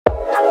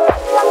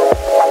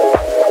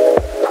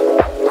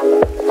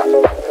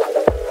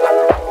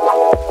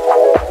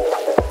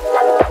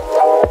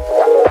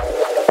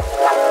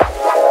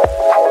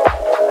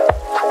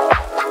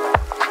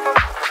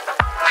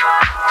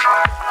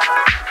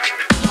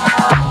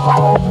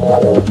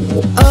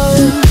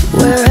Oh,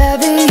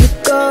 wherever you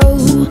go,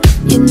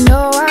 you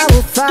know I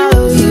will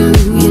follow you.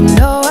 You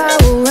know I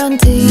will run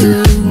to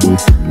you.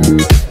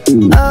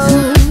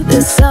 Oh,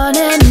 the sun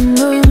and the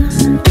moon,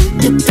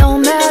 it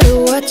don't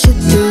matter what you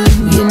do.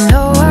 You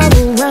know I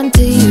will run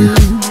to you.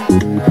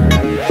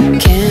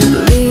 Can't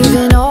believe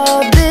in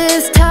all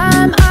this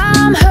time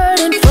I'm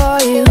hurting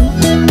for you,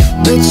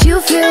 but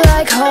you feel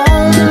like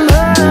home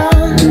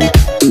around.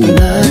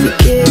 Love you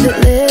give it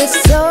lift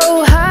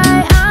so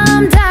high,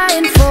 I'm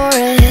dying for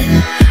it.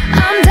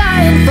 I'm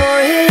dying for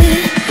it,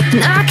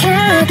 and I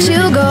can't let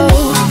you go.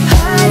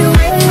 Hide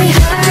away from me.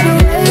 Hide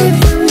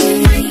away from me.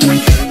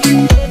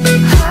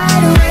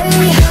 Hide away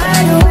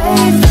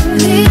from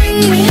me.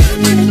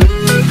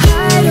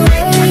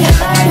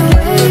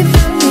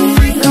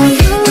 Don't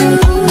you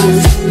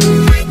lose,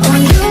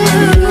 don't you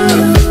lose.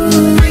 Hide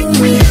away from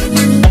me.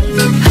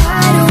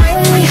 Hide away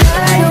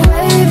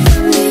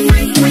from me.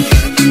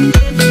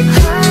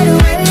 Hide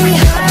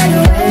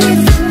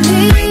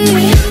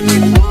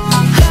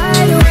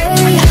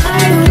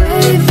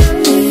away from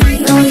me.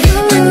 Don't you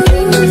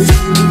lose,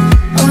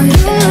 don't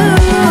you lose.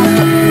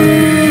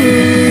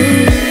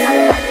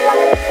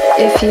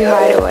 If you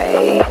hide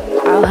away,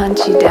 I'll hunt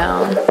you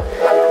down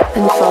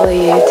and follow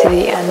you to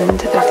the end of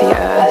the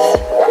earth.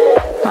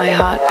 My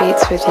heart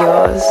beats with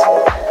yours,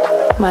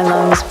 my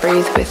lungs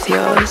breathe with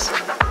yours.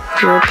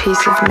 You're a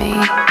piece of me,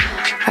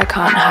 I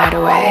can't hide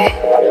away.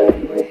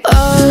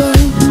 Oh,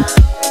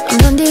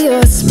 I'm under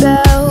your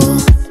spell.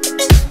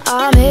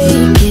 I'm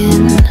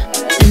aching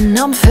and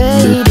I'm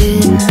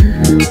fading,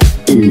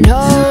 and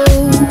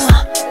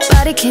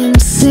nobody can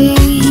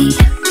see.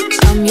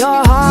 I'm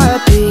your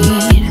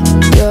heartbeat,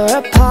 you're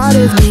a part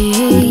of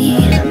me.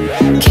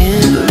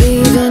 Can't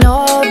believe in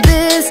all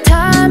this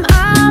time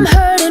I'm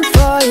hurting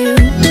for you,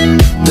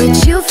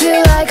 but you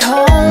feel like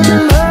home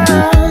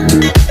around.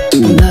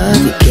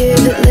 Love you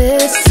give it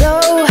lift so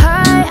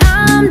high,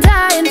 I'm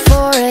dying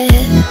for it.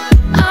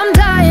 I'm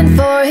dying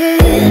for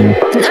it,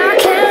 and I